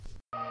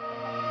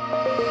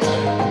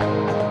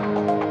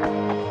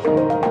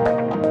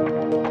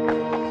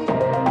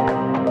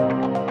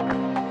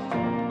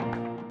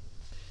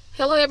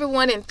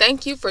everyone, and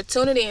thank you for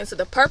tuning in to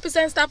the Purpose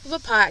Unstoppable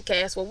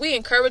podcast, where we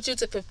encourage you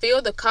to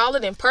fulfill the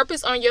calling and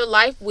purpose on your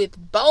life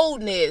with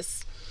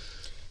boldness.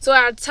 So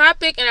our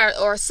topic and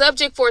our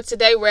subject for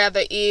today,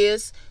 rather,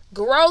 is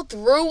grow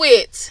through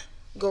it.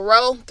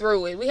 Grow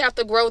through it. We have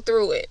to grow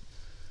through it.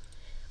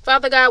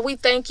 Father God, we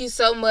thank you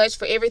so much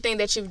for everything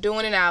that you're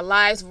doing in our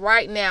lives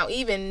right now,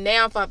 even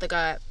now, Father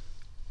God.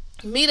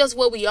 Meet us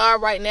where we are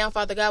right now,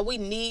 Father God. We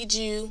need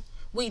you.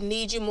 We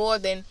need you more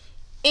than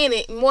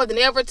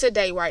ever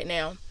today right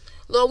now.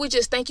 Lord, we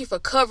just thank you for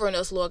covering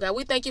us, Lord God.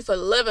 We thank you for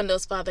loving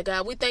us, Father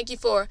God. We thank you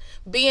for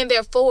being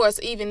there for us,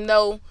 even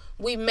though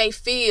we may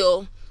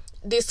feel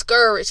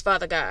discouraged,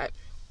 Father God.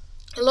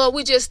 Lord,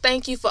 we just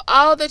thank you for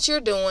all that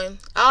you're doing,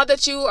 all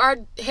that you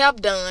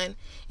have done,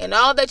 and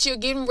all that you're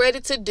getting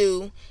ready to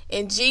do.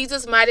 In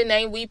Jesus' mighty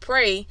name we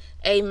pray.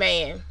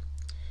 Amen.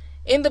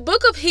 In the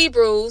book of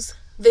Hebrews,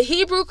 the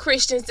Hebrew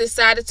Christians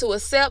decided to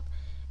accept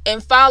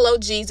and follow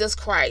Jesus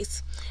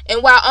Christ.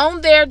 And while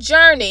on their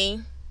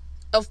journey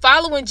of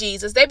following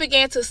Jesus, they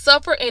began to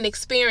suffer and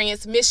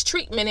experience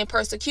mistreatment and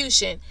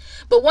persecution.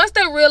 But once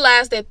they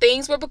realized that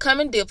things were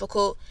becoming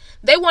difficult,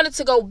 they wanted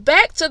to go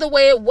back to the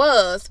way it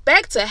was,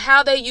 back to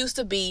how they used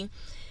to be.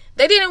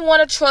 They didn't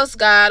want to trust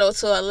God or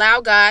to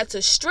allow God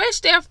to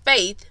stretch their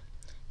faith.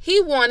 He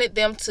wanted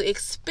them to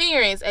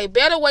experience a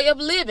better way of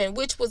living,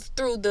 which was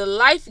through the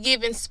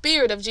life-giving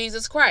Spirit of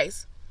Jesus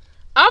Christ.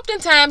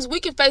 Oftentimes, we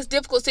can face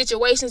difficult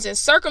situations and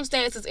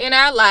circumstances in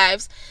our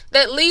lives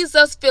that leaves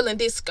us feeling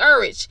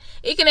discouraged.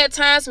 It can at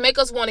times make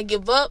us want to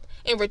give up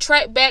and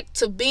retract back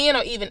to being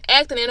or even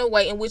acting in a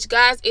way in which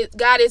God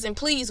isn't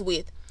pleased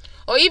with,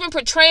 or even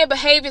portraying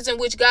behaviors in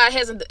which God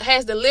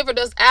has delivered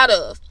us out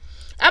of.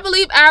 I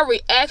believe our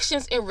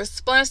reactions in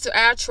response to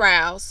our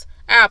trials,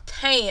 our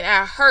pain,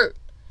 our hurt,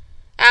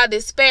 our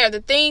despair,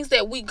 the things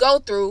that we go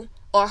through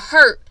or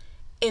hurt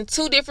in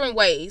two different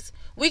ways.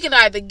 We can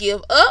either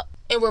give up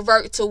and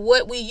revert to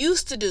what we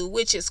used to do,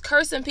 which is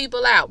cursing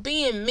people out,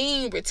 being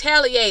mean,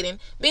 retaliating,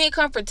 being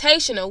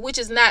confrontational, which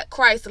is not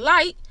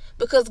Christ-like,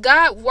 because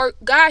God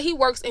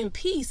works in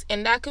peace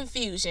and not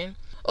confusion.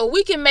 Or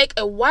we can make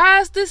a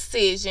wise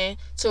decision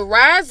to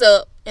rise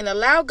up and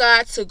allow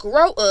God to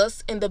grow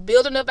us in the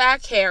building of our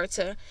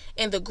character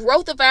and the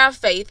growth of our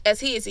faith as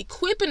He is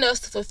equipping us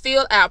to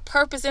fulfill our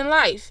purpose in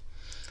life.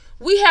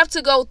 We have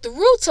to go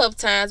through tough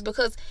times,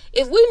 because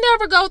if we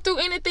never go through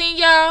anything,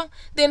 y'all,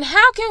 then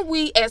how can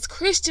we as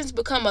Christians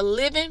become a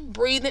living,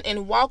 breathing,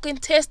 and walking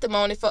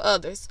testimony for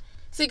others?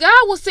 See,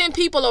 God will send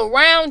people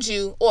around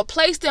you or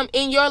place them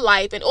in your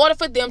life in order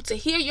for them to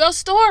hear your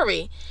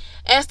story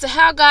as to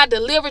how God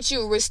delivered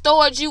you,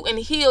 restored you, and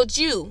healed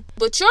you.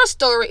 But your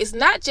story is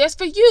not just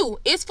for you.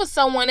 It's for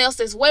someone else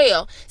as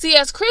well. See,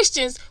 as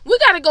Christians, we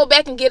got to go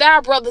back and get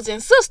our brothers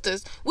and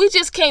sisters. We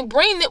just can't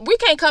bring them. We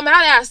can't come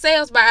out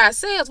ourselves by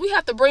ourselves. We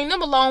have to bring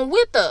them along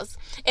with us.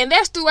 And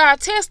that's through our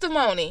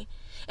testimony.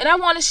 And I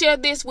want to share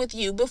this with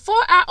you.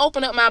 Before I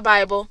open up my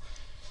Bible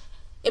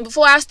and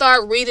before I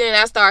start reading and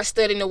I start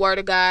studying the Word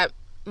of God,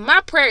 my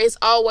prayer is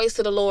always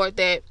to the Lord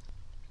that,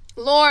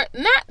 Lord,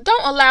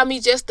 don't allow me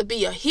just to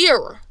be a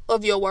hearer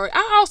of your word.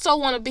 I also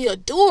want to be a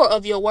doer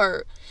of your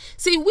word.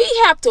 See, we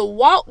have to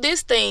walk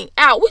this thing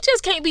out. We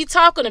just can't be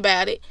talking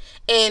about it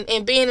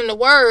and being in the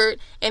word,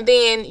 and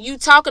then you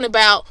talking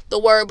about the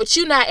word, but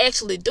you not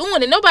actually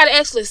doing it. Nobody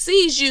actually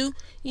sees you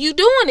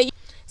doing it.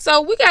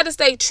 So we got to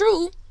stay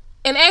true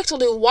and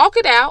actually walk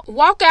it out.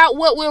 Walk out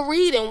what we're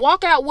reading.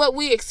 Walk out what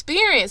we're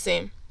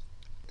experiencing.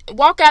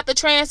 Walk out the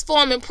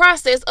transforming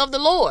process of the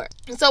Lord.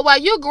 And so while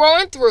you're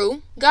growing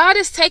through, God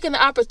is taking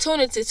the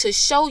opportunity to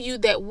show you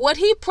that what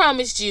He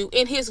promised you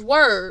in His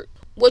word,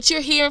 what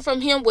you're hearing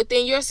from Him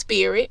within your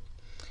spirit,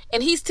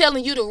 and He's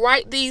telling you to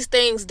write these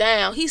things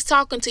down. He's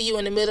talking to you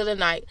in the middle of the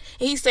night.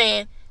 And He's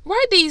saying,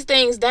 write these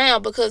things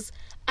down, because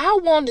I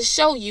want to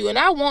show you, and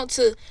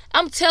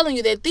I'm telling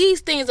you that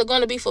these things are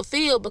going to be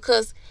fulfilled,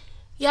 because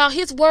y'all,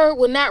 His word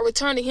will not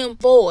return to Him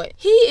void.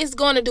 He is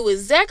going to do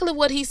exactly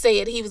what He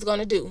said He was going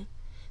to do.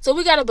 So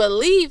we got to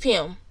believe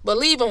Him.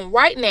 Believe Him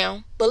right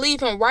now.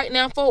 Believe Him right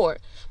now for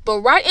it.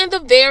 But right in the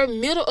very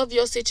middle of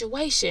your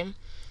situation,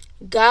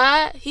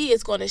 God, He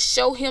is going to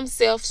show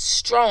Himself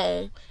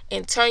strong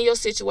and turn your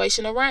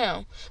situation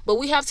around. But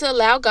we have to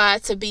allow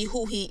God to be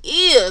who He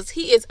is.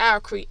 He is our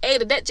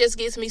creator. That just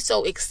gets me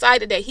so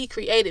excited that He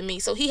created me.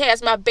 So He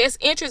has my best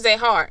interests at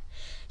heart.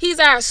 He's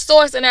our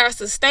source and our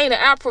sustainer,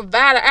 our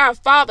provider, our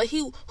Father,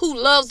 who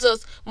loves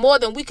us more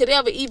than we could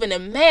ever even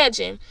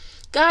imagine.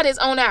 God is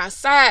on our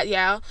side,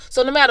 y'all.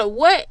 So no matter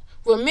what,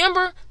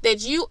 remember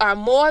that you are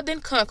more than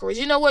conquerors.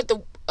 You know what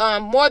the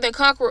more than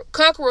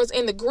conquerors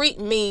in the Greek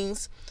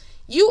means?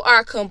 You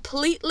are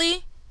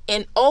completely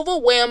and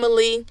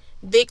overwhelmingly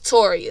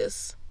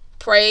victorious.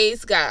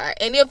 Praise God.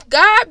 And if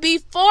God be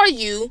for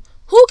you,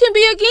 who can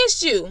be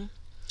against you?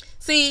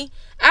 See,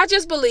 I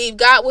just believe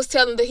God was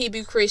telling the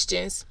Hebrew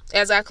Christians,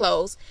 as I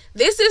close,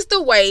 this is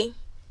the way.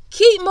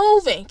 Keep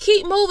moving.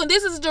 Keep moving.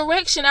 This is the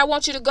direction I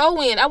want you to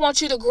go in. I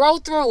want you to grow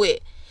through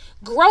it.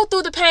 Grow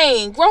through the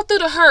pain. Grow through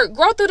the hurt.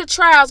 Grow through the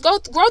trials. Grow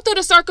through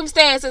the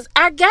circumstances.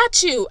 I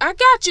got you. I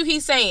got you,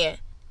 He's saying.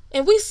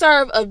 And we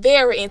serve a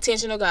very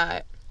intentional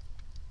God.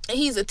 And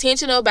He's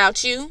intentional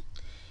about you.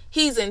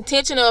 He's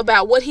intentional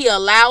about what He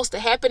allows to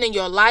happen in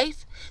your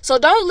life. So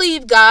don't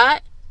leave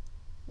God.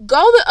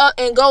 Go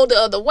the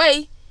other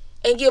way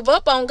and give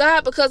up on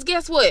God, because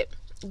guess what?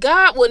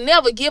 God will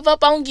never give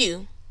up on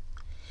you.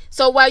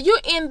 So while you're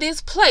in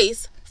this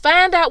place,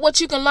 find out what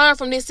you can learn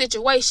from this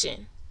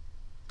situation.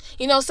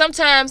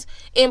 Sometimes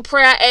in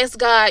prayer I ask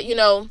God,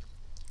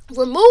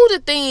 remove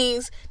the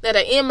things that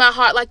are in my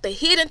heart, like the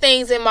hidden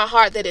things in my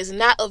heart that is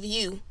not of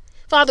you.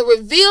 Father,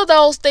 reveal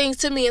those things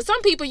to me. And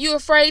some people, you're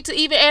afraid to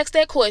even ask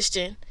that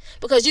question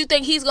because you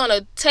think He's going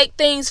to take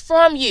things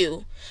from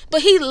you.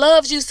 But He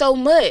loves you so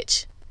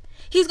much.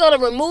 He's going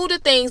to remove the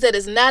things that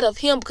is not of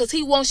Him because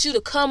He wants you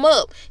to come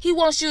up. He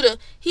wants you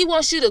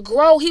to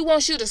grow. He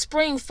wants you to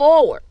spring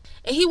forward.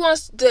 And He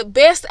wants the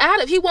best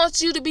out of. He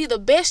wants you to be the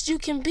best you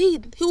can be,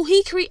 who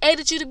He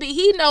created you to be.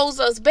 He knows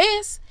us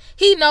best.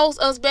 He knows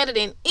us better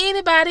than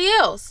anybody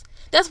else.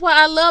 That's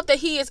why I love that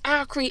He is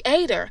our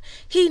creator.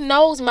 He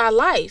knows my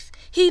life.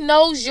 He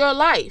knows your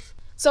life.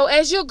 So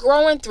as you're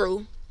growing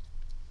through,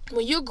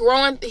 you're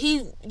growing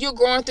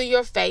through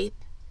your faith,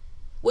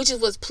 which is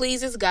what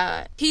pleases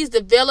God. He's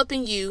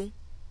developing you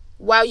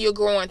while you're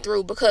growing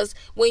through, because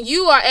when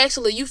you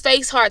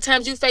face hard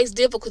times, you face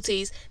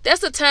difficulties,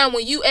 that's the time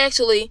when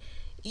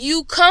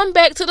you come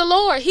back to the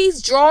Lord.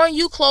 He's drawing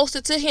you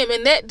closer to Him,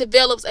 and that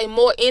develops a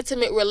more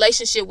intimate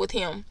relationship with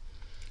Him.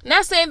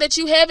 Not saying that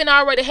you haven't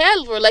already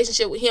had a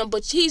relationship with Him,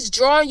 but He's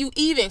drawing you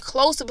even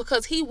closer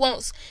because He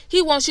wants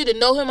you to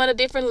know Him on a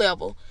different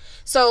level.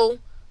 So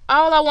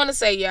all I want to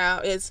say, y'all,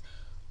 is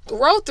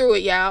grow through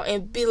it, y'all,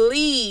 and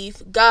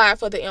believe God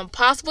for the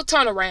impossible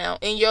turnaround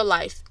in your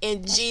life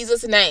in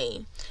Jesus'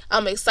 name.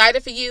 I'm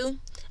excited for you.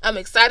 I'm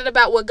excited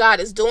about what God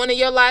is doing in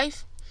your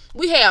life.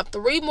 We have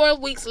 3 more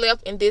weeks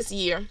left in this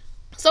year.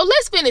 So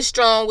let's finish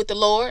strong with the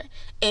Lord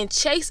and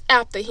chase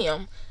after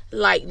Him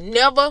like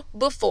never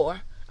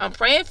before. I'm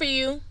praying for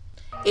you.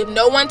 If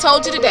no one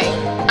told you today,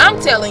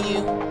 I'm telling you,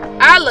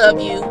 I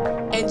love you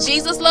and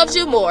Jesus loves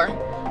you more.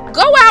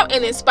 Go out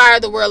and inspire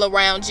the world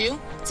around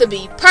you to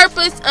be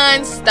purpose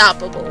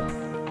unstoppable.